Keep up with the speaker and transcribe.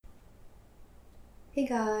Hey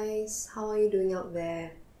guys, how are you doing out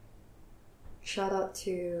there? Shout out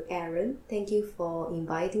to Aaron. Thank you for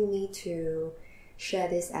inviting me to share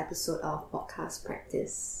this episode of Podcast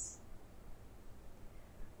Practice.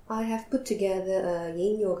 I have put together a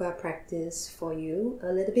yin yoga practice for you,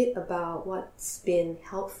 a little bit about what's been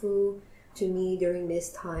helpful to me during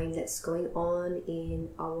this time that's going on in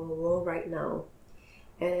our world right now.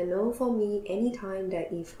 And I know for me, anytime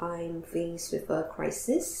that if I'm faced with a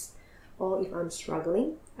crisis or if I'm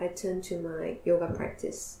struggling, I turn to my yoga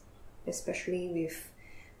practice, especially with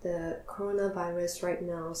the coronavirus right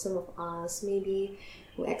now. Some of us maybe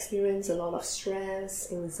will experience a lot of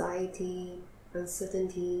stress, anxiety,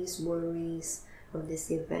 uncertainties, worries of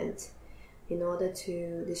this event. In order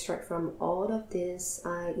to distract from all of this,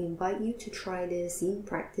 I invite you to try this yin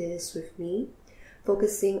practice with me,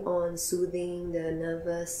 focusing on soothing the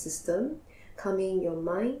nervous system, calming your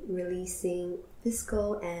mind, releasing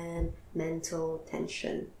physical and mental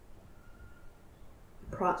tension.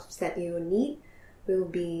 Props that you will need will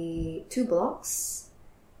be 2 blocks,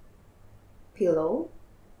 pillow,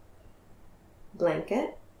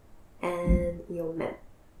 blanket, and your mat.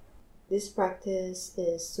 This practice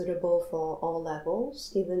is suitable for all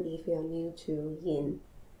levels, even if you're new to yin.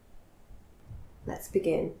 Let's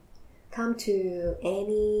begin. Come to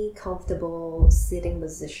any comfortable sitting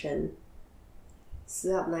position.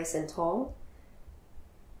 Sit up nice and tall.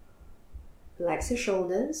 Relax your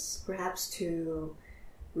shoulders, perhaps to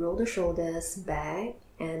roll the shoulders back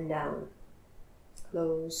and down.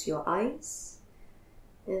 Close your eyes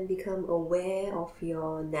and become aware of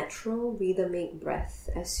your natural rhythmic breath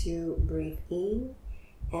as you breathe in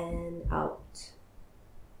and out.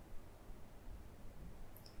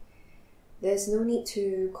 There's no need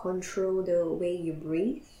to control the way you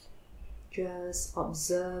breathe. Just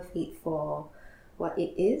observe it for what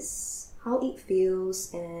it is, how it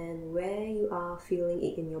feels, and where you are feeling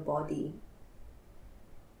it in your body.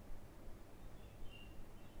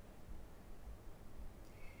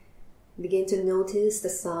 Begin to notice the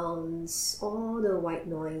sounds or the white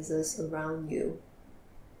noises around you.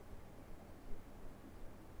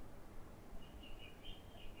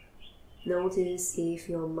 Notice if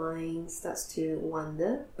your mind starts to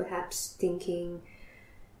wander, perhaps thinking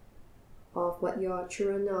of what your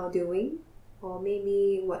children are doing, or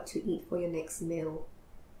maybe what to eat for your next meal.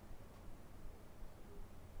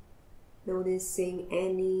 Noticing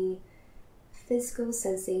any physical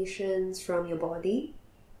sensations from your body,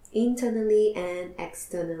 internally and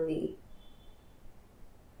externally.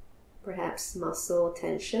 Perhaps muscle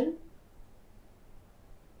tension.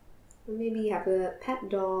 Or maybe you have a pet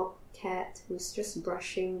dog, cat who's just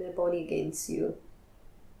brushing their body against you.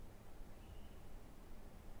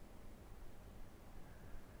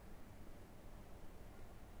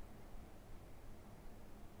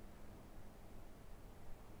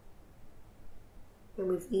 And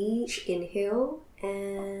with each inhale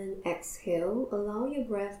and exhale, allow your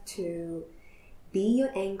breath to be your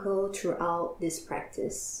anchor throughout this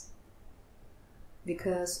practice.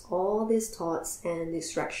 Because all these thoughts and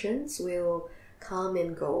distractions will come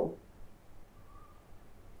and go.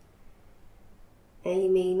 And you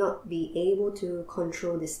may not be able to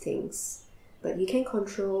control these things, but you can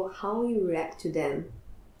control how you react to them.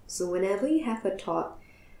 So whenever you have a thought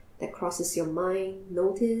that crosses your mind,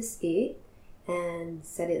 notice it and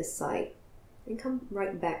set it aside. And come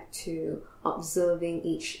right back to observing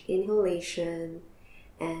each inhalation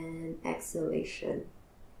and exhalation.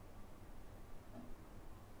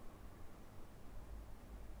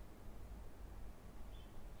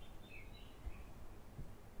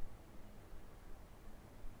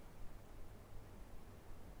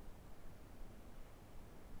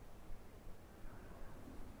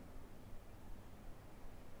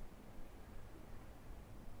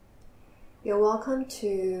 You're welcome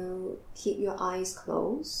to keep your eyes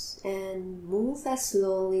closed and move as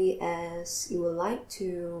slowly as you would like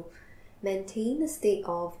to maintain a state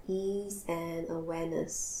of ease and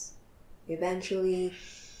awareness, eventually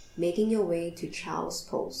making your way to child's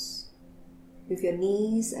pose, with your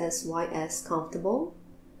knees as wide as comfortable,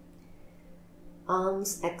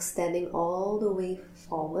 arms extending all the way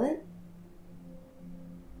forward,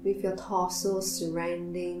 with your torso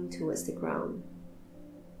surrounding towards the ground.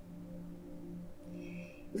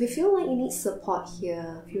 If you feel like you need support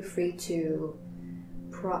here, feel free to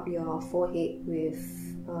prop your forehead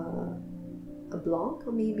with a block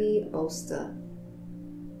or maybe a bolster,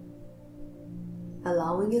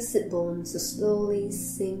 allowing your sit bones to slowly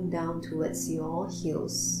sink down towards your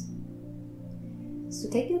heels. So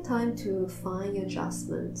take your time to find your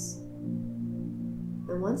adjustments.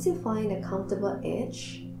 And once you find a comfortable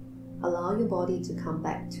edge, Allow your body to come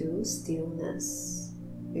back to stillness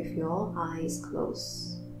with your eyes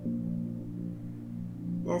closed.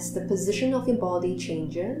 As the position of your body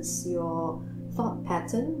changes, your thought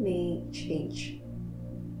pattern may change.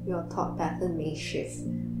 Your thought pattern may shift,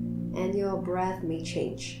 and your breath may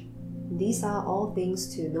change. These are all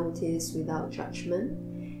things to notice without judgment,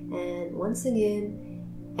 and once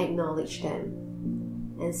again, acknowledge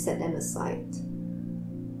them and set them aside.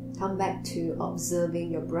 Come back to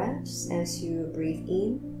observing your breaths as you breathe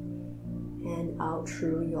in and out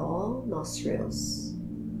through your nostrils.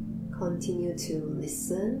 Continue to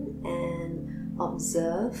listen and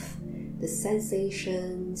observe the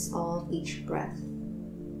sensations of each breath.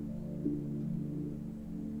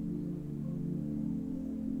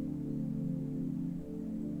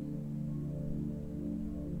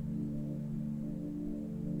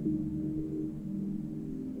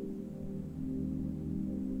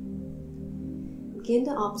 Begin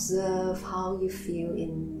to observe how you feel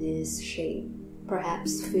in this shape.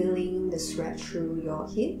 Perhaps feeling the stretch through your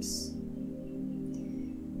hips,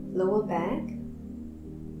 lower back,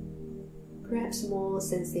 perhaps more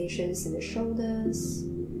sensations in the shoulders,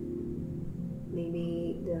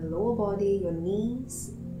 maybe the lower body, your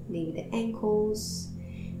knees, maybe the ankles.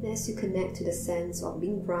 And as you connect to the sense of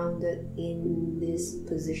being grounded in this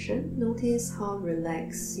position, notice how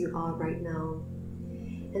relaxed you are right now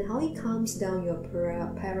and how it calms down your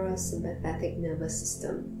parasympathetic nervous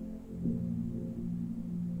system.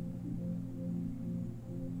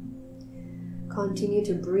 Continue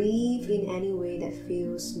to breathe in any way that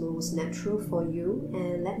feels most natural for you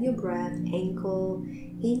and let your breath anchor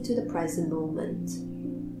into the present moment.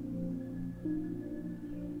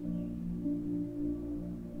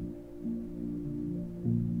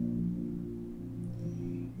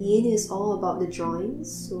 Yin is all about the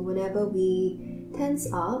joints, so whenever we tense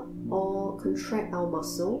up or contract our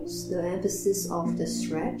muscles, the emphasis of the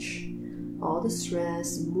stretch or the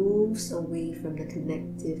stress moves away from the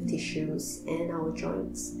connective tissues and our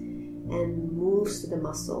joints and moves to the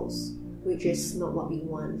muscles, which is not what we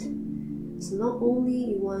want. So not only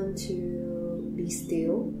you want to be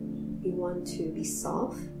still, you want to be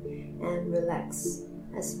soft and relax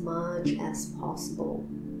as much as possible.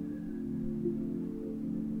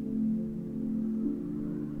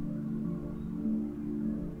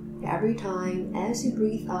 Every time as you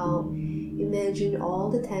breathe out, imagine all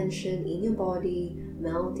the tension in your body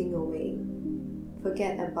melting away.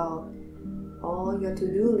 Forget about all your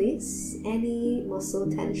to-do lists, any muscle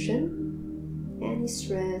tension, any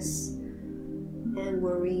stress, and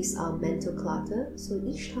worries are mental clutter. So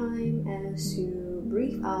each time as you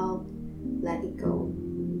breathe out, let it go.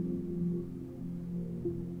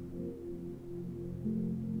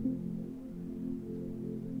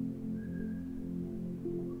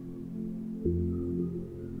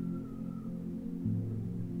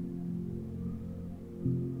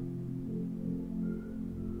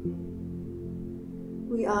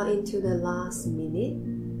 We are into the last minute.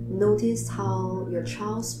 Notice how your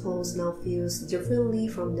child's pose now feels differently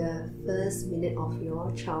from the first minute of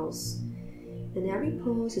your child's. And every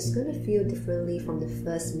pose is going to feel differently from the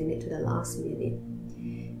first minute to the last minute.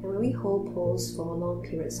 And when we hold pose for long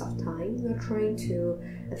periods of time, we're trying to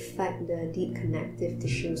affect the deep connective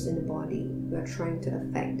tissues in the body. We're trying to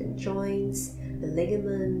affect the joints, the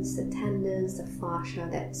ligaments, the tendons, the fascia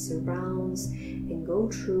that surrounds and go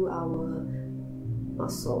through our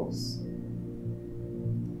muscles.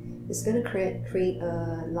 It's going to create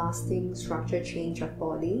a lasting structure change of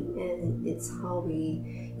body, and it's how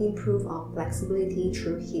we improve our flexibility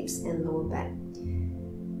through hips and lower back.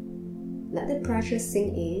 Let the pressure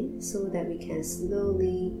sink in so that we can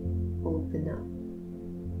slowly open up.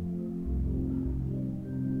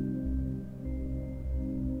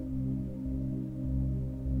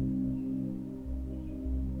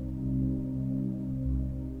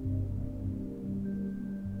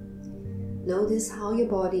 Notice how your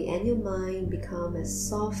body and your mind become as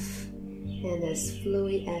soft and as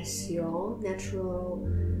fluid as your natural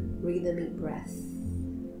rhythmic breath.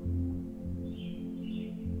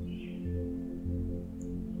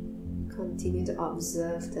 Continue to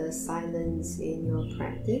observe the silence in your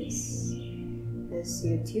practice. As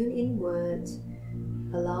you tune inward,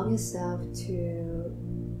 allow yourself to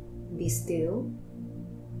be still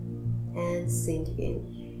and sink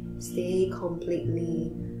in. Stay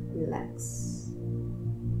completely relaxed.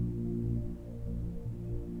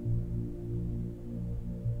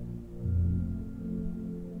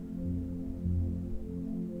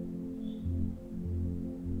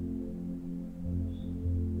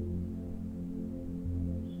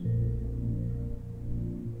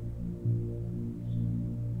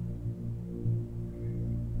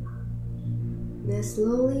 As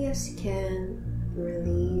slowly as you can,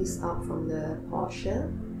 release up from the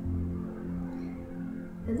posture.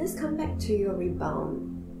 And let's come back to your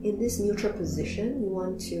rebound. In this neutral position, you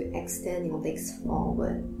want to extend your legs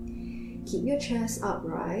forward. Keep your chest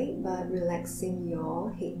upright, but relaxing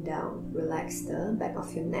your head down. Relax the back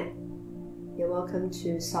of your neck. You're welcome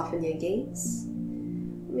to soften your gaze,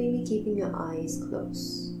 maybe keeping your eyes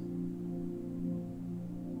closed.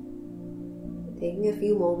 Taking a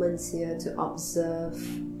few moments here to observe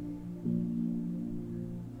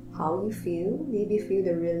how you feel. Maybe feel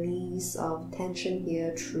the release of tension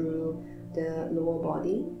here through the lower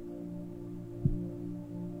body.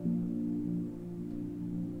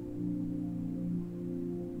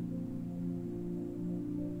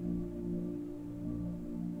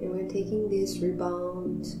 And we're taking this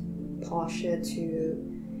rebound posture to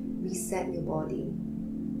reset your body.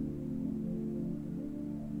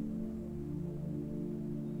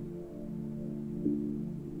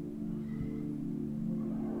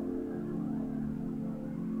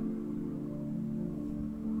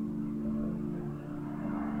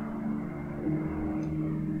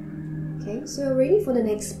 Okay, so we're ready for the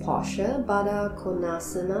next posture, Baddha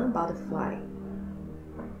Konasana, butterfly.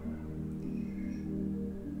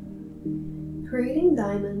 Creating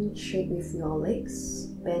diamond shape with your legs,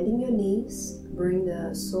 bending your knees, bring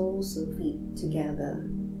the soles of feet together.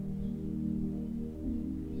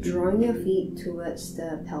 Drawing your feet towards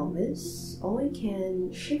the pelvis, or you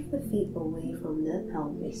can shift the feet away from the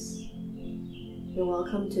pelvis. You're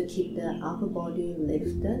welcome to keep the upper body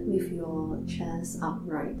lifted with your chest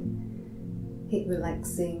upright. Head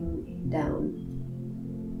relaxing down.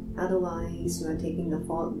 Otherwise, you are taking a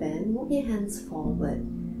forward bend. Move your hands forward,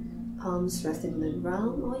 palms resting on the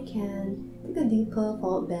ground, or you can take a deeper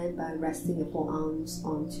forward bend by resting your forearms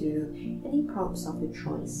onto any props of your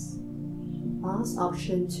choice. Last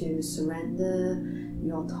option to surrender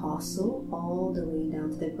your torso all the way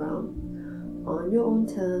down to the ground. On your own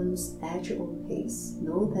terms, at your own pace.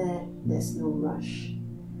 Know that there's no rush.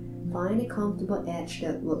 Find a comfortable edge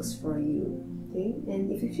that works for you. Okay? And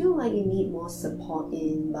if you feel like you need more support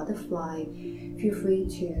in butterfly, feel free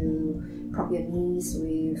to prop your knees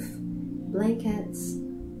with blankets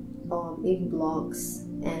or maybe blocks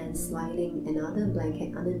and sliding another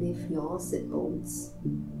blanket underneath your sit bones.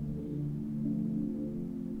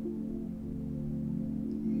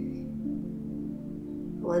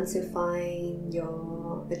 Once you find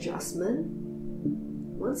your adjustment,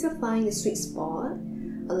 once you find the sweet spot,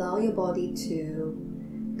 allow your body to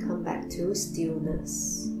come back to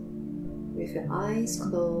stillness with your eyes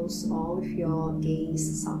closed or with your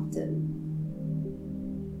gaze softened.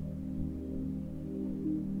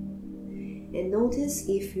 And notice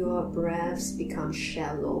if your breaths become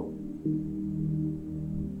shallow.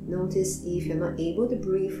 Notice if you're not able to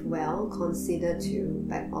breathe well, consider to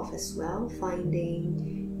back off as well,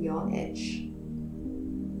 finding your edge.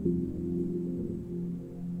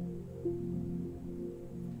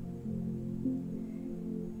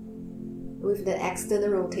 With the external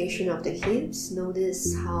rotation of the hips,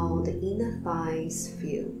 notice how the inner thighs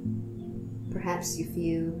feel. Perhaps you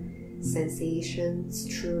feel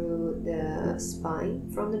sensations through the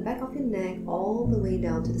spine, from the back of your neck all the way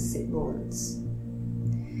down to the sit bones.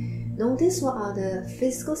 Notice what are the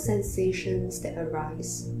physical sensations that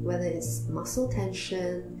arise, whether it's muscle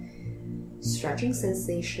tension, stretching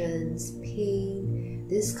sensations, pain,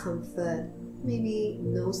 discomfort, maybe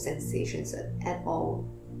no sensations at all.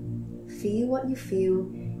 Feel what you feel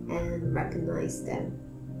and recognize them.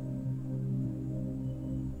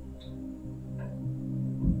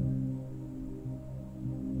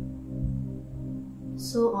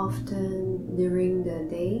 So often during the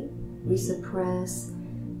day, we suppress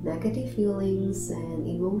negative feelings and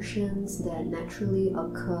emotions that naturally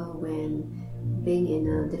occur when being in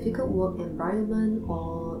a difficult work environment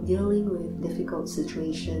or dealing with difficult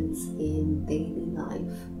situations in daily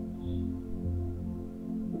life.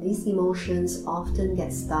 These emotions often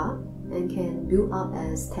get stuck and can build up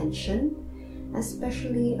as tension,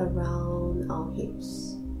 especially around our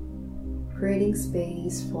hips. Creating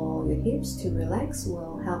space for your hips to relax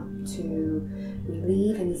will help to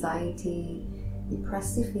relieve anxiety,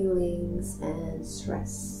 depressive feelings, and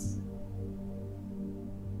stress.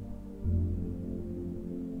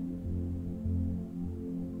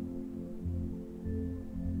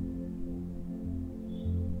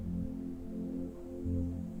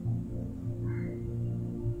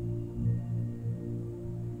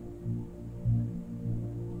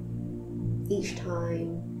 Each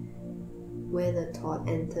time when a thought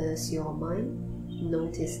enters your mind,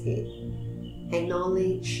 notice it,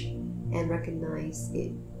 acknowledge and recognize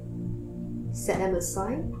it. Set them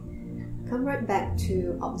aside, come right back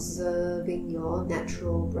to observing your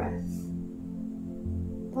natural breath.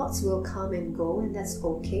 Thoughts will come and go, and that's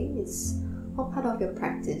okay. It's all part of your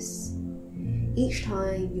practice. Each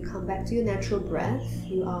time you come back to your natural breath,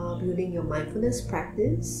 you are building your mindfulness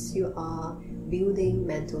practice, you are building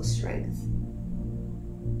mental strength.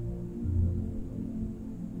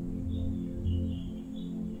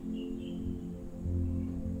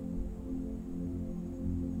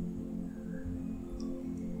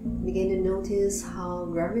 Begin to notice how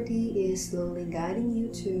gravity is slowly guiding you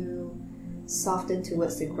to soften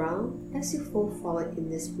towards the ground as you fall forward in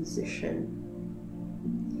this position.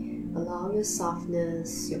 Allow your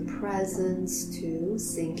softness, your presence to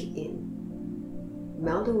sink in.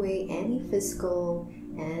 Melt away any physical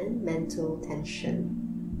and mental tension.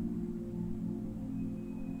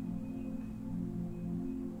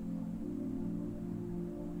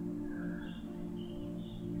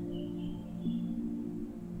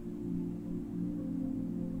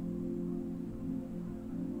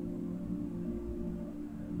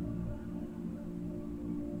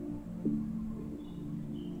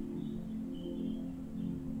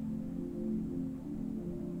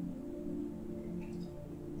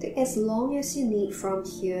 Take as long as you need from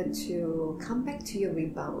here to come back to your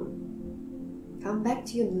rebound. Come back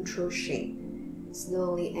to your neutral shape.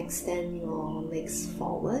 Slowly extend your legs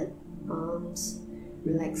forward, arms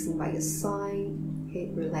relaxing by your side,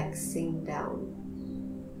 head relaxing down.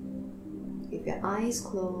 With your eyes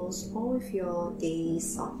closed or with your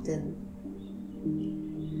gaze softened.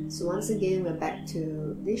 So once again, we're back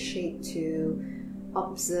to this shape to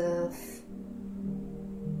observe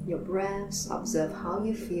your breaths, observe how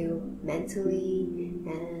you feel mentally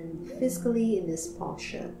and physically in this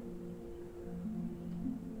posture.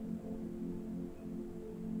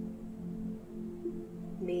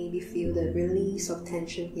 Maybe feel the release of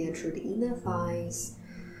tension here through the inner thighs.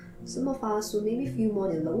 Some of us will maybe feel more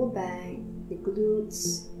in the lower back, the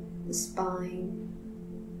glutes, the spine.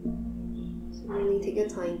 So really take your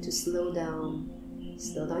time to slow down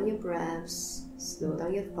your breaths, slow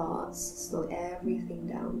down your thoughts, slow everything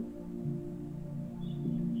down.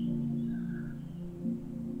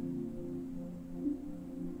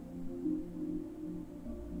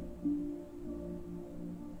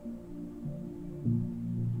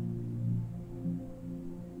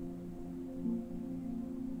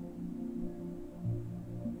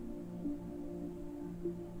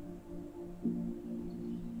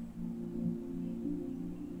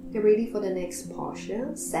 Get ready for the next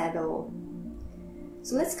posture, saddle.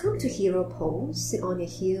 So let's come to hero pose. Sit on your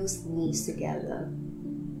heels, knees together.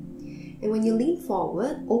 And when you lean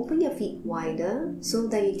forward, open your feet wider so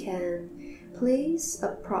that you can place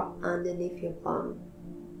a prop underneath your bum.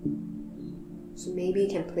 So maybe you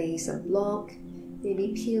can place a block,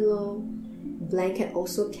 maybe pillow, blanket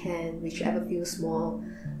also can, whichever feels more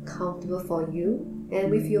comfortable for you.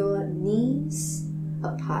 And with your knees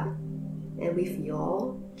apart and with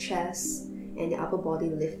your chest and your upper body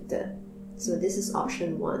lifted. So this is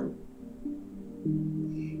option 1.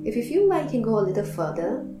 If you feel like you can go a little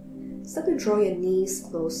further, start to draw your knees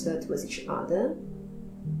closer towards each other.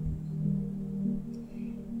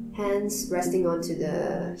 Hands resting onto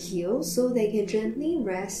the heels so they can gently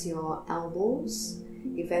rest your elbows.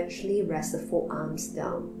 Eventually rest the forearms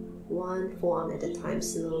down. One forearm at a time,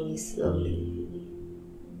 slowly.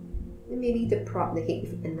 And maybe the prop the head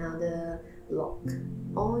with another block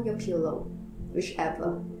or your pillow,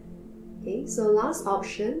 whichever. Okay, so last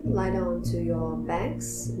option, lie down onto your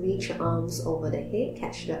backs, reach your arms over the head,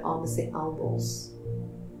 catch the opposite elbows.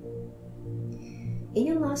 In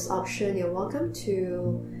your last option, you're welcome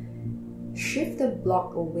to shift the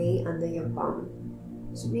block away under your bum.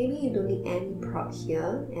 So maybe you don't need any prop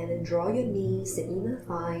here, and then draw your knees, the inner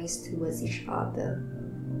thighs towards each other.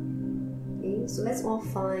 Okay, so let's all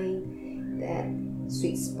find that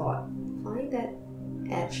sweet spot. Find that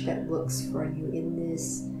edge that works for you in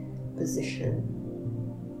this position.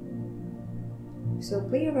 So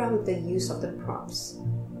play around with the use of the props.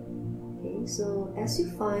 Okay, so as you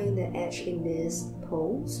find the edge in this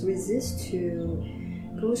pose, resist to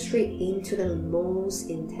go straight into the most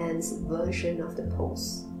intense version of the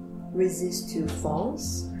pose. Resist to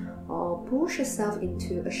force or push yourself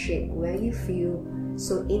into a shape where you feel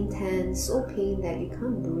so intense or pain that you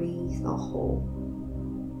can't breathe or hold.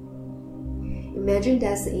 Imagine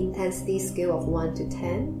that's the intensity scale of 1 to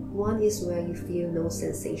 10. 1 is where you feel no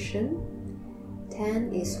sensation.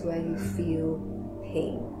 10 is where you feel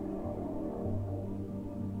pain.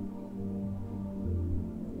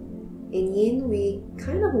 In Yin, we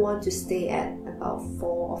kind of want to stay at about 4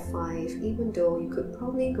 or 5, even though you could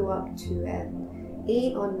probably go up to at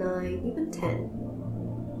 8 or 9, even 10.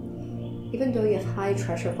 Even though you have high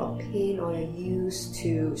threshold of pain or you're used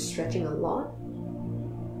to stretching a lot,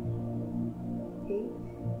 okay,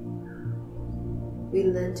 we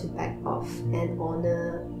learn to back off and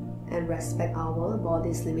honor and respect our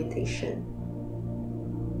body's limitation.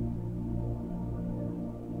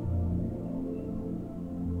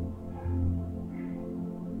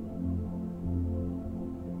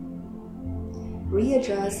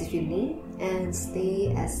 Readjust if you need and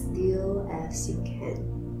stay as still as you can.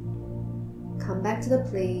 Come back to the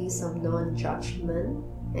place of non-judgment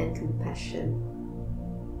and compassion.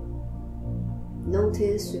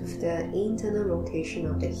 Notice with the internal rotation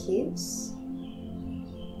of the hips.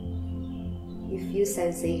 You feel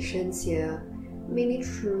sensations here, maybe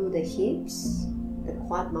through the hips, the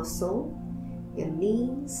quad muscle, your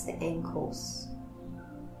knees, the ankles.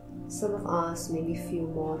 Some of us maybe feel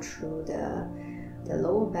more through the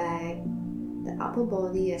lower back, the upper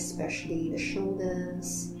body, especially the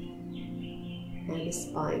shoulders and the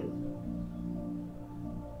spine.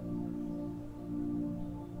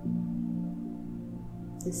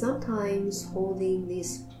 And sometimes holding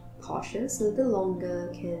these postures a little longer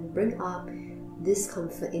can bring up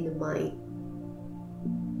discomfort in the mind.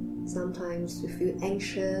 Sometimes we feel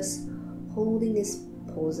anxious holding these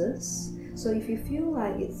poses. So if you feel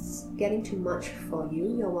like it's getting too much for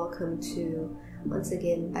you, you're welcome to once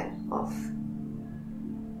again back off.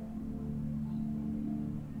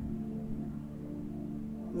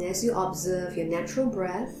 And as you observe your natural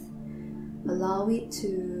breath, allow it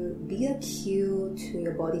to be a cue to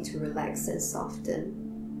your body to relax and soften.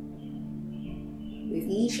 With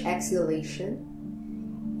each exhalation,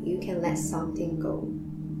 you can let something go.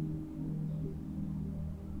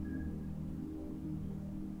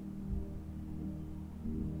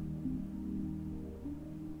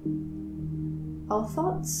 Our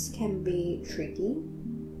thoughts can be tricky.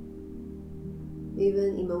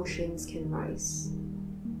 Even emotions can rise.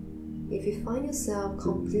 If you find yourself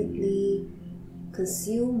completely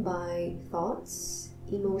consumed by thoughts,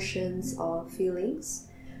 emotions, or feelings,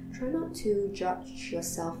 try not to judge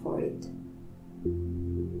yourself for it.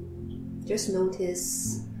 Just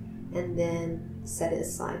notice and then set it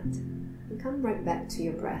aside. And come right back to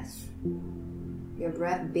your breath. Your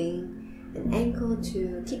breath being an anchor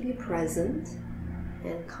to keep you present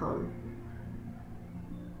and calm.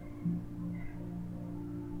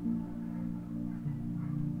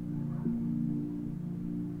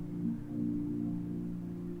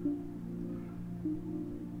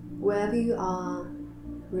 Wherever you are,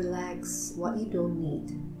 relax what you don't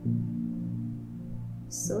need,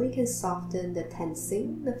 so you can soften the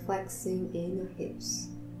tensing, the flexing in your hips,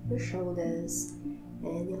 your shoulders,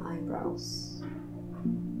 and your eyebrows.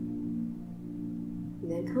 And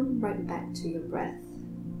then come right back to your breath.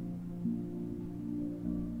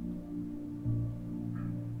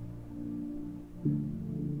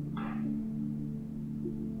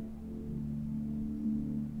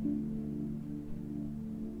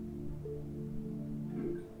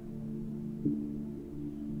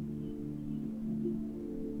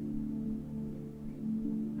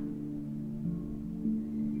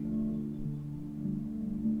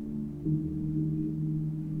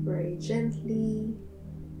 Very gently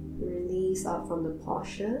release out from the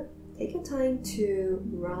posture. Take your time to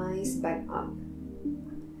rise back up.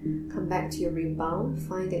 Come back to your rebound.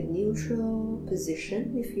 Find that neutral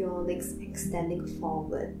position with your legs extending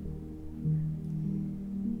forward.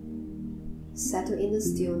 Settle in the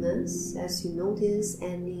stillness as you notice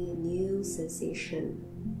any new sensation.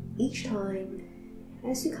 Each time,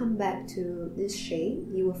 as you come back to this shape,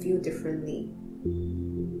 you will feel differently.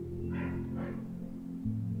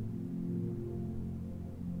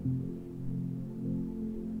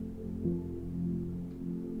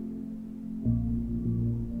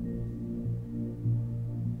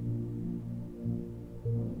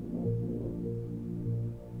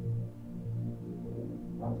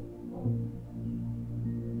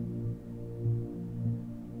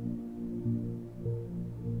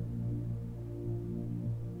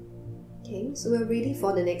 Okay, so we're ready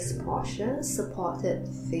for the next posture, supported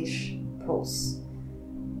fish pose.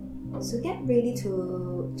 So get ready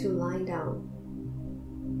to lie down.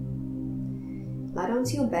 Lie down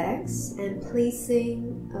to your backs and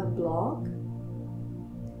placing a block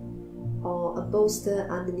or a bolster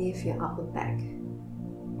underneath your upper back.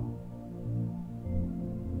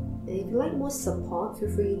 And if you like more support, feel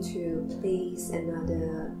free to place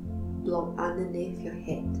another block underneath your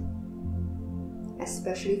head.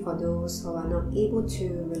 Especially for those who are not able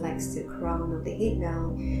to relax the crown of the head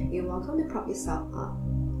down, you're welcome to prop yourself up.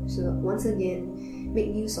 So once again,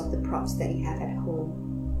 make use of the props that you have at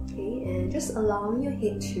home. Okay, and just allowing your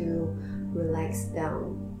head to relax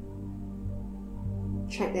down.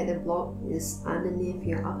 Check that the block is underneath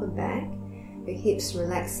your upper back, your hips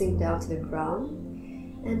relaxing down to the ground,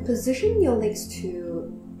 and position your legs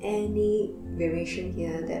to any variation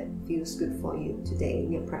here that feels good for you today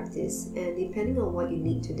in your practice, and depending on what you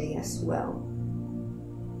need today as well.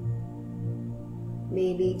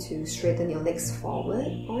 Maybe to straighten your legs forward,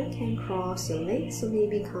 or you can cross your legs, so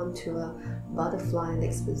maybe come to a butterfly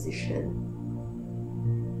legs position.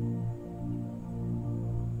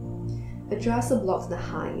 Adjust the block to the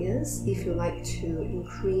highest if you like to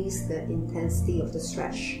increase the intensity of the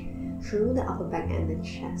stretch through the upper back and the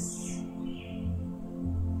chest.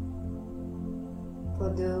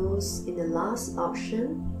 For those in the last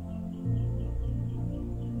option,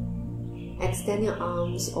 extend your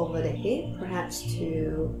arms over the head, perhaps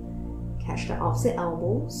to catch the opposite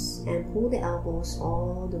elbows and pull the elbows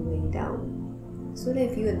all the way down, so they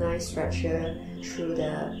feel a nice stretcher through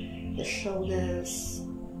the shoulders,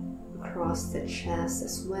 across the chest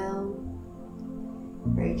as well.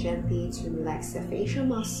 Very gently to relax the facial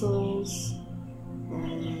muscles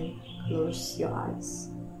and close your eyes.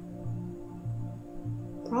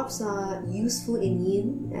 Props are useful in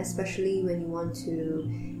yin, especially when you want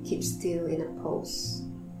to keep still in a pose.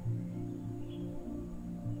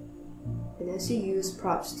 And as you use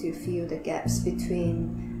props to fill the gaps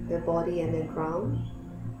between the body and the ground,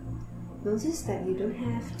 notice that you don't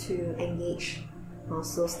have to engage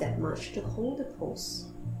muscles that much to hold the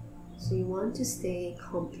pose. So you want to stay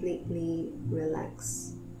completely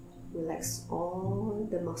relaxed. Relax all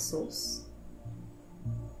the muscles.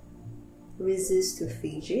 Resist to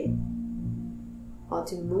fidget or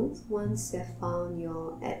to move once you've found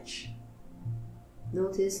your edge.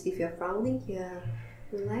 Notice if you're frowning here,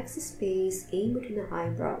 relax the space in between the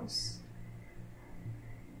eyebrows.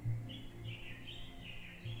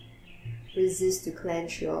 Resist to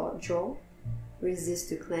clench your jaw. Resist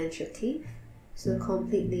to clench your teeth. So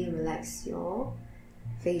completely relax your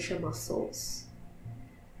facial muscles.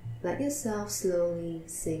 Let yourself slowly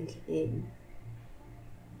sink in.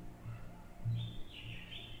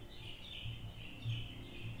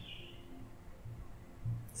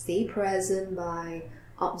 Stay present by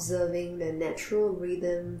observing the natural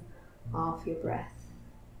rhythm of your breath.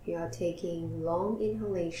 You are taking long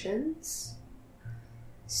inhalations,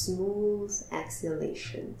 smooth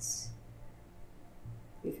exhalations.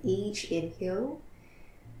 With each inhale,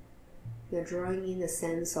 you're drawing in a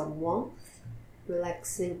sense of warmth,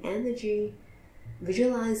 relaxing energy,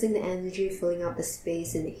 visualizing the energy filling up the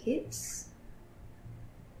space in the hips,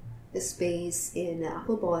 the space in the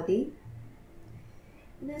upper body.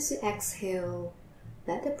 And as you exhale,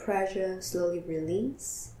 let the pressure slowly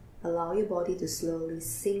release. Allow your body to slowly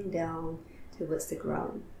sink down towards the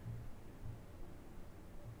ground.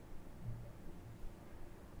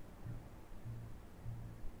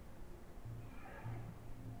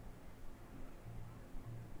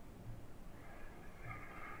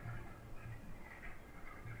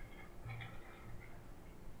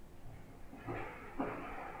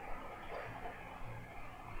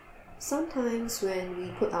 Sometimes when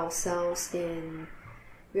we put ourselves in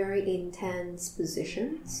very intense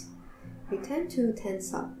positions, we tend to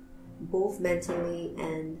tense up, both mentally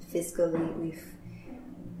and physically. If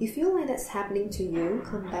you feel like that's happening to you,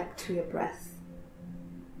 come back to your breath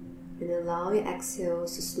and allow your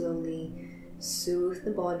exhales to slowly soothe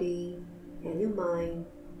the body and your mind.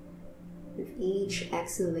 With each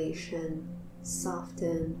exhalation,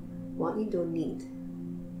 soften what you don't need.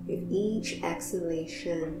 With each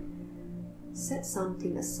exhalation, set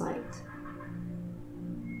something aside.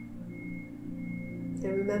 And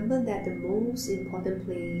remember that the most important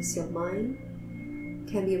place your mind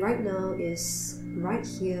can be right now is right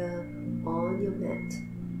here on your mat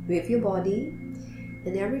with your body,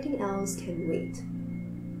 and everything else can wait.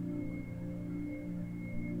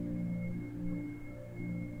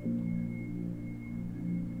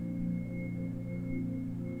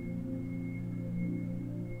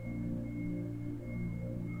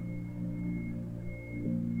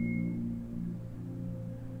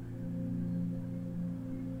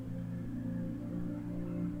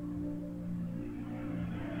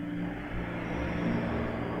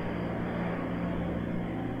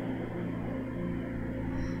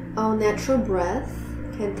 Our natural breath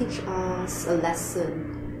can teach us a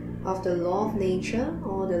lesson of the law of nature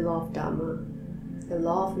or the law of Dharma. The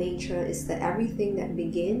law of nature is that everything that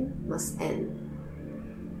begins must end.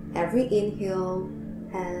 Every inhale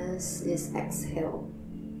has its exhale.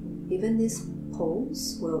 Even this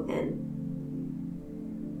pose will end.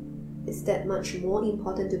 It's that much more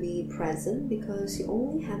important to be present because you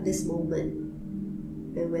only have this moment.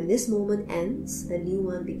 And when this moment ends, a new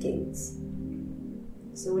one begins.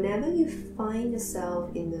 So whenever you find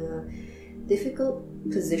yourself in a difficult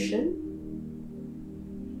position,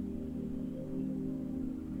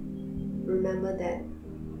 remember that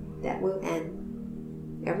that will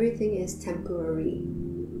end. Everything is temporary.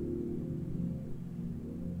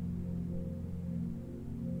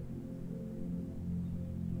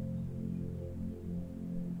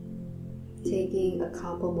 Taking a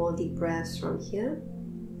couple more deep breaths from here.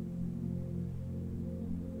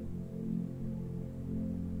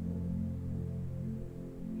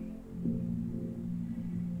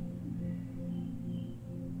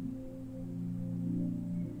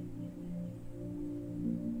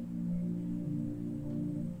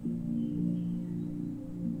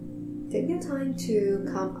 Take your time to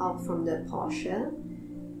come out from the posture.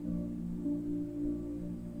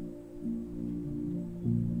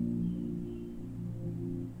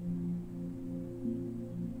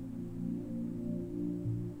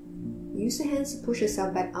 Use your hands to push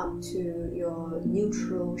yourself back up to your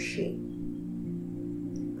neutral shape.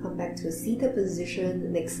 Come back to a seated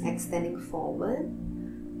position, legs extending forward.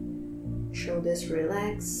 Shoulders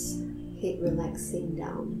relax, head relaxing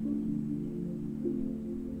down.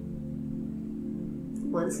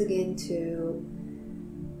 Once again, to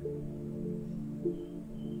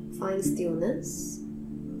find stillness.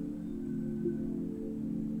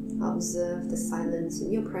 Observe the silence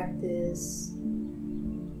in your practice.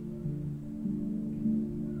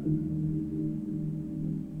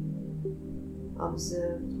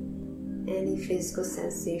 Observe any physical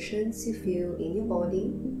sensations you feel in your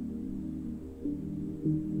body.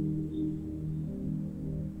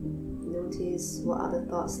 Notice what other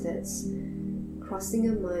thoughts that's crossing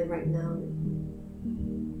your mind right now.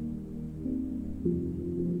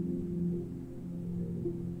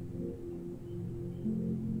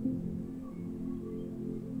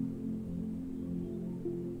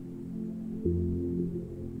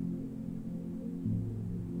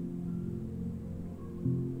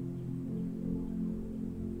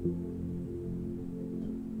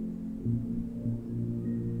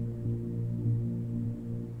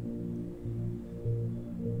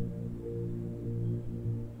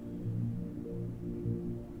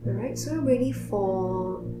 Alright, so we're ready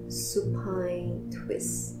for supine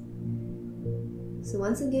twist. So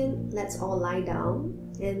once again, let's all lie down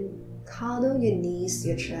and cuddle your knees to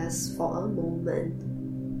your chest for a moment.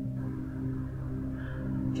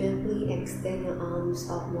 Gently extend your arms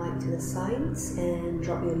out wide to the sides and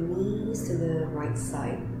drop your knees to the right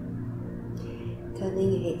side.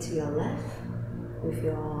 Turning your head to your left with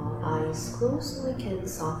your eyes closed so you can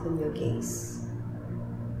soften your gaze.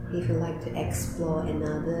 If you like to explore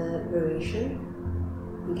another variation,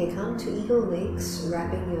 you can come to eagle legs,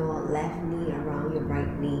 wrapping your left knee around your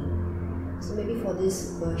right knee. So maybe for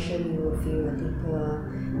this version, you will feel a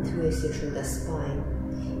deeper twist through the spine.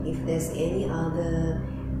 If there's any other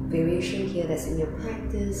variation here that's in your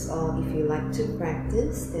practice, or if you like to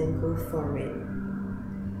practice, then go for it.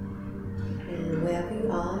 And wherever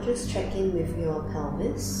you are, just check in with your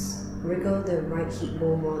pelvis. Wriggle the right hip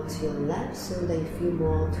bone more to your left so that you feel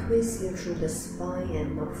more twist here through the spine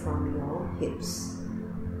and not from your hips.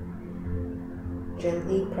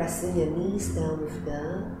 Gently pressing your knees down with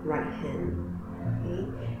the right hand.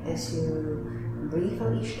 Okay? As you breathe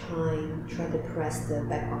out each time, try to press the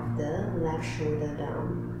back of the left shoulder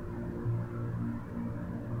down.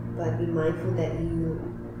 But be mindful that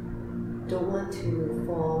you don't want to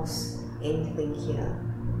force anything here.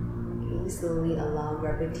 Slowly allow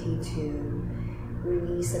gravity to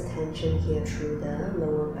release the tension here through the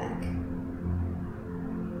lower back.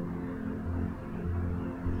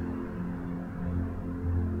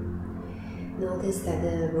 Notice that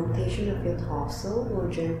the rotation of your torso will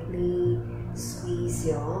gently squeeze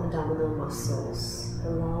your abdominal muscles,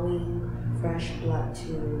 allowing fresh blood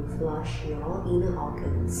to flush your inner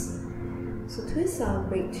organs. So twists are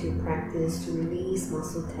great to practice to release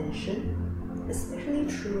muscle tension, especially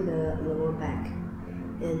through the lower back,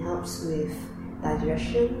 and helps with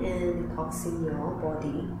digestion and detoxing your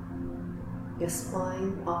body. Your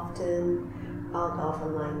spine often out of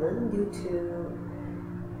alignment due to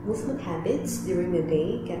movement habits during the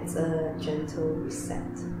day gets a gentle reset.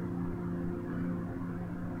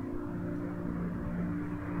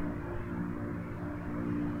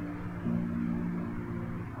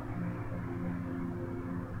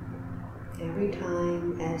 Every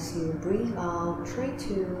time as you breathe out, try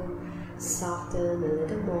to soften a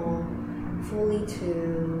little more, fully to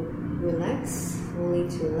relax, fully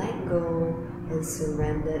to let go and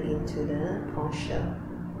surrender into the posture.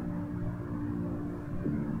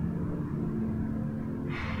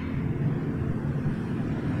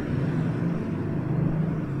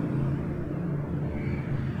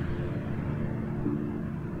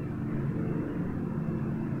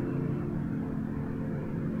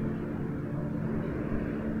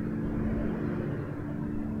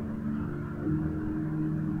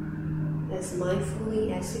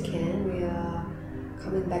 mindfully as you can, we are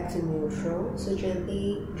coming back to neutral. So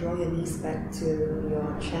gently draw your knees back to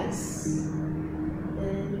your chest.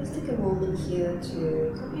 And just take a moment here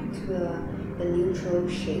to come back to a neutral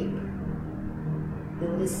shape.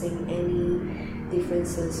 Noticing any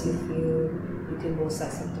differences you feel between both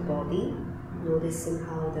sides of the body. Noticing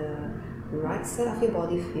how the right side of your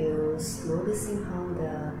body feels. Noticing how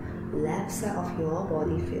the left side of your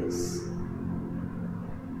body feels.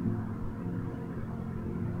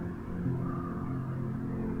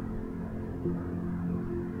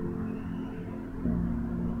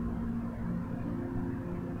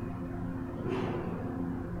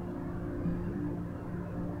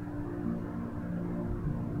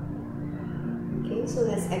 So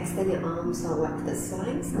let's extend your arms outward to the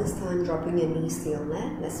sides. This time dropping your knees to your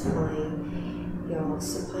left. Let's find your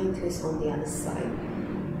supine twist on the other side.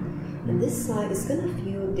 And this side is going to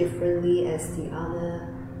feel differently as the other.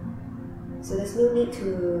 So there's no need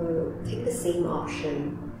to take the same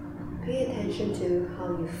option. Pay attention to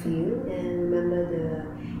how you feel and remember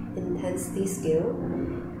the intensity scale.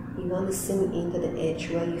 You want to sink into the edge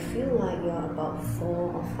where you feel like you're about 4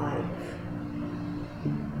 or 5.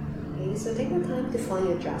 So take your time to find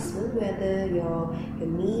your adjustment, whether your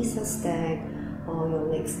knees are stacked or your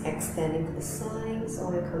legs extending to the sides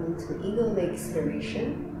or you're coming to eagle leg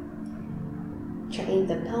exploration. Check in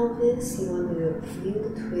the pelvis, you want to feel the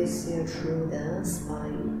twist here through the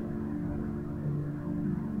spine.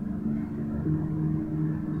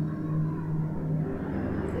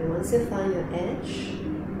 And once you find your edge,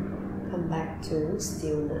 come back to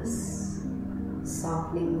stillness.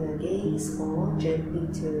 Softening the gaze or gently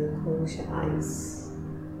to close your eyes.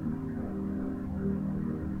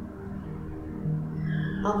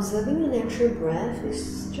 Observing your natural breath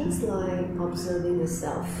is just like observing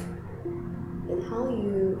yourself and how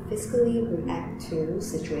you physically react to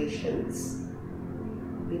situations.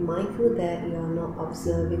 Be mindful that you are not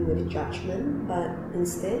observing with judgment, but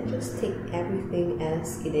instead just take everything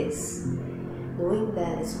as it is, knowing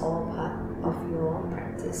that it's all part of your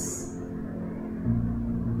practice.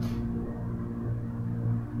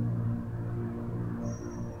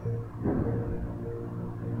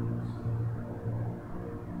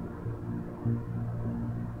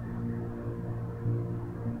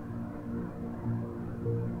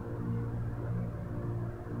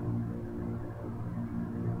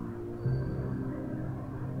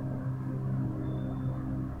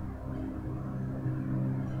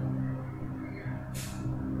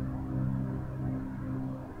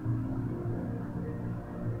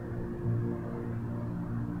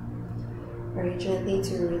 Very gently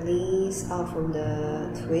to release out from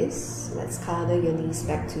the twist. Let's cuddle your knees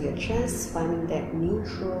back to your chest, finding that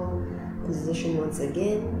neutral position once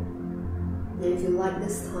again. And if you like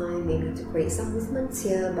this time, maybe to create some movements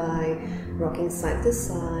here by rocking side to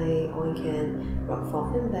side, or you can rock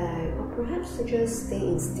forth and back, or perhaps to just stay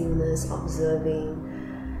in stillness, observing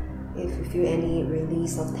if you feel any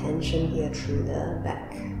release of tension here through the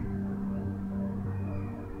back.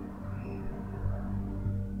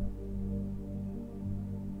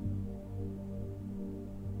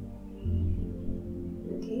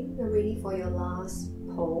 Ready for your last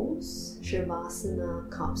pose, Shavasana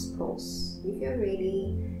Corpse Pose. If you're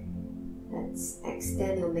ready, let's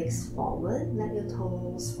extend your legs forward, let your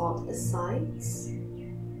toes fall to the sides,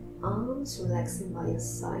 arms relaxing by your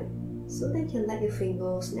side, so that you can let your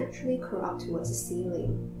fingers naturally curl up towards the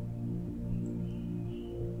ceiling.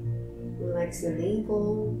 Relax your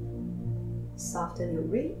navel, soften your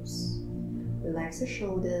ribs, relax your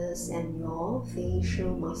shoulders and your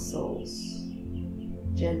facial muscles.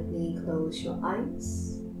 Gently close your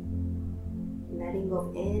eyes, letting go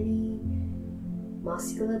of any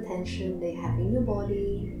muscular tension they have in your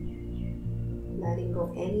body, letting go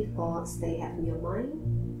of any thoughts they have in your mind,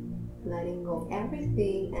 letting go of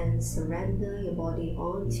everything and surrender your body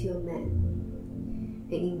onto your mat.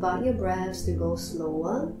 And invite your breaths to go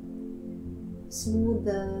slower,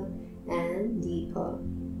 smoother, and deeper.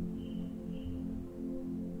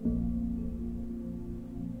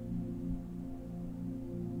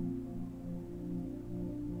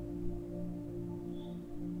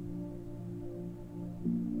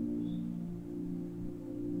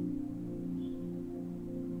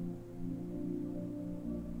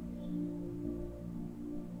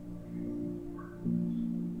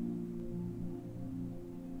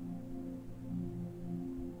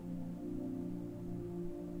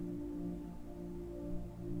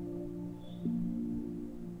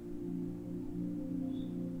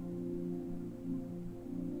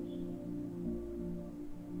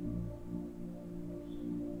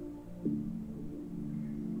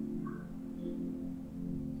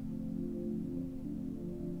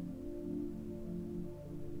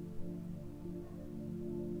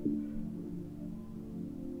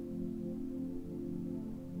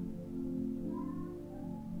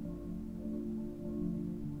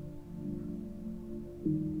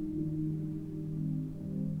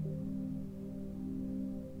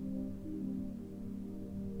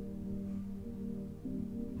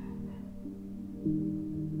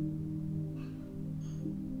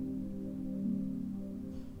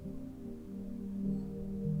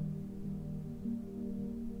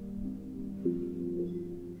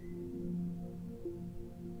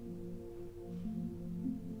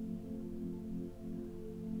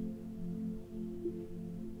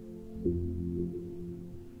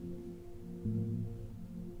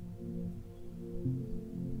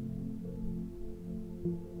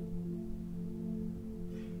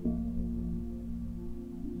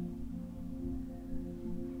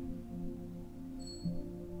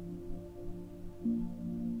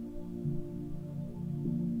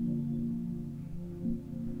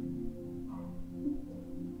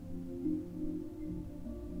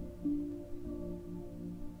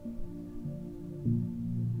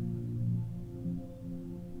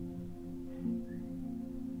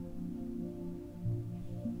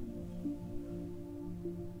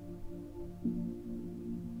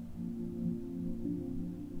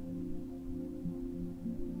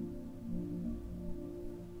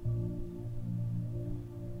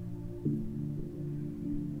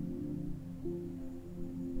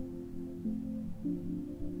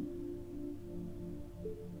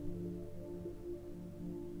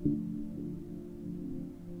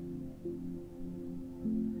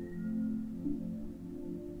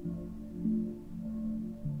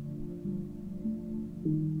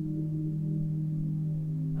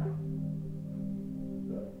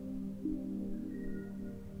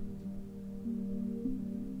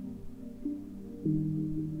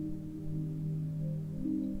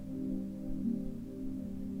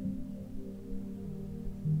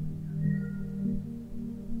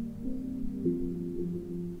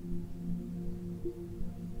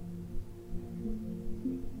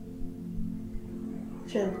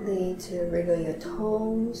 Gently to wriggle your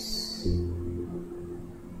toes,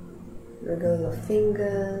 wriggle your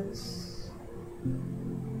fingers,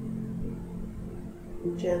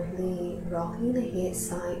 gently rocking the head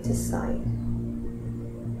side to side.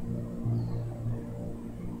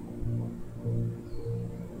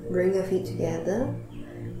 Bring your feet together,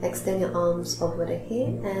 extend your arms over the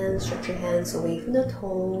head and stretch your hands away from the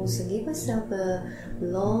toes and give yourself a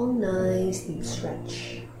long, nice deep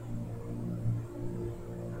stretch.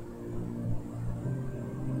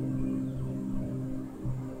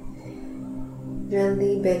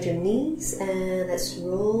 Gently bend your knees and let's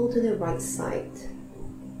roll to the right side.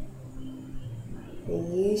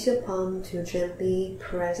 And use your palm to gently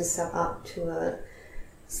press yourself up to a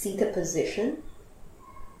seated position.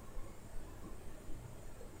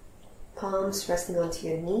 Palms resting onto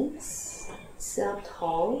your knees. Sit up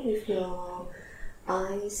tall with your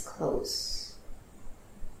eyes closed.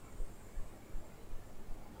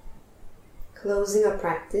 Closing our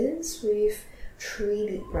practice with 3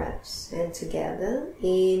 deep breaths, and together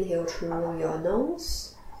inhale through your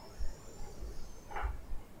nose,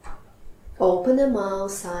 open the mouth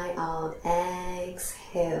side out,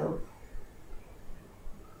 exhale,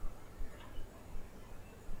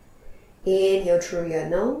 inhale through your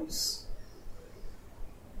nose,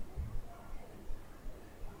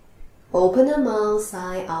 open the mouth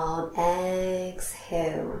side out,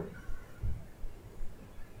 exhale.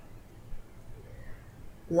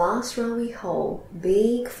 Last round we hold.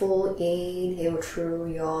 Big full inhale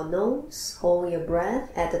through your nose. Hold your breath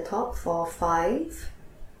at the top for 5,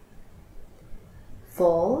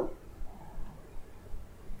 4,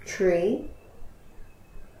 3,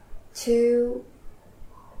 2,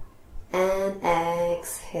 and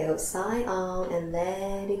exhale. Side out and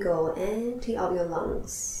let it go. Empty out your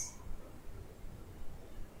lungs.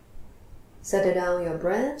 Settle down your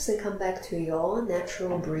breaths and come back to your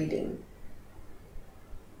natural breathing.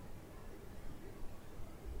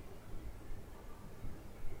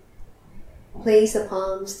 Place the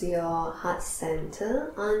palms to your heart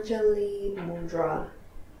center, Anjali Mudra.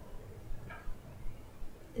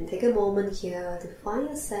 And take a moment here to find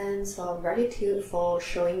a sense of gratitude for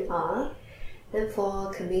showing up and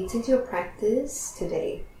for committing to your practice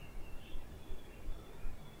today.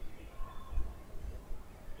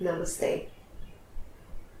 Namaste.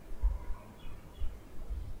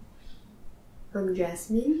 I'm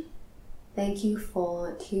Jasmine. Thank you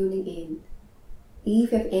for tuning in.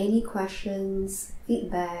 If you have any questions,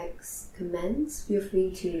 feedbacks, comments, feel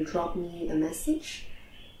free to drop me a message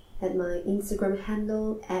at my Instagram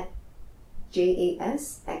handle at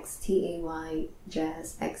JASXTAY,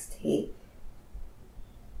 JazXT.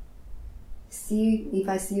 If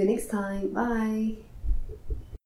I see you next time, bye!